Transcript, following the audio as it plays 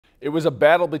It was a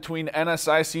battle between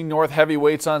NSIC North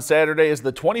heavyweights on Saturday as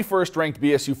the 21st ranked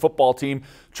BSU football team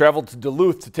traveled to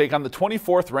Duluth to take on the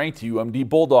 24th ranked UMD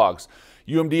Bulldogs.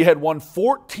 UMD had won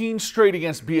 14 straight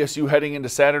against BSU heading into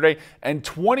Saturday and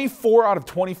 24 out of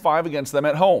 25 against them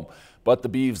at home. But the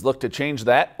Beavs look to change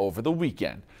that over the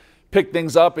weekend. Pick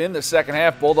things up in the second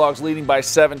half. Bulldogs leading by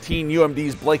 17.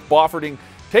 UMD's Blake Bofferding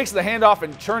takes the handoff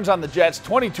and turns on the Jets,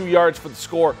 22 yards for the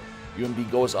score.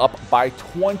 UMD goes up by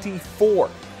 24.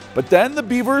 But then the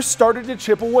Beavers started to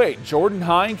chip away. Jordan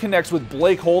Hine connects with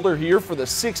Blake Holder here for the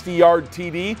 60-yard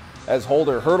TD as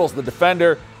Holder hurdles the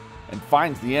defender and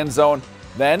finds the end zone.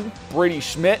 Then Brady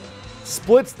Schmidt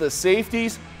splits the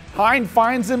safeties. Hine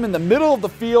finds him in the middle of the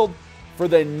field for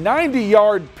the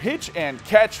 90-yard pitch and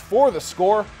catch for the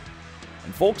score.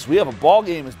 And folks, we have a ball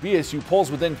game as BSU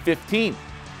pulls within 15.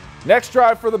 Next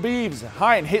drive for the Beavs.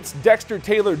 Hine hits Dexter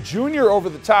Taylor Jr. over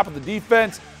the top of the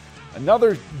defense.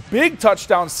 Another big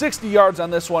touchdown, 60 yards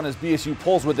on this one as BSU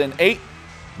pulls within 8.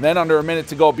 And then under a minute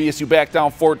to go, BSU back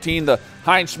down 14. The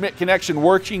Hine-Schmidt connection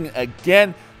working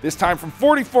again, this time from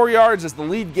 44 yards as the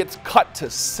lead gets cut to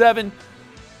 7.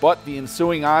 But the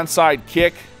ensuing onside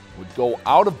kick would go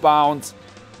out of bounds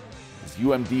as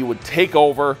UMD would take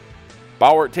over.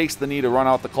 Bauer takes the knee to run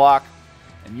out the clock,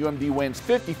 and UMD wins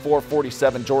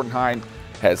 54-47. Jordan Hine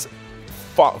has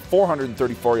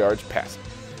 434 yards passing.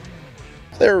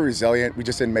 They were resilient. We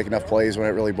just didn't make enough plays when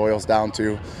it really boils down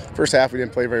to. First half, we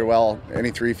didn't play very well, any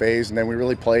three phase, and then we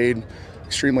really played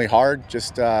extremely hard.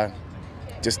 Just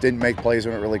didn't make plays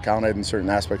when it really counted in certain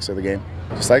aspects of the game.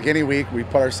 Just like any week, we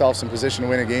put ourselves in position to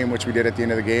win a game, which we did at the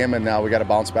end of the game, and now we got to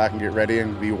bounce back and get ready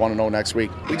and be 1-0 next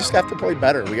week. We just have to play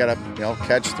better. We got to,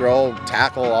 catch, throw,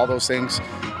 tackle, all those things.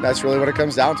 And that's really what it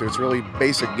comes down to. It's a really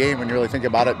basic game when you really think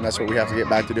about it, and that's what we have to get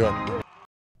back to doing.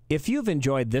 If you've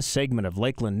enjoyed this segment of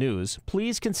Lakeland News,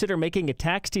 please consider making a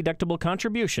tax-deductible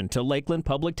contribution to Lakeland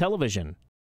Public Television.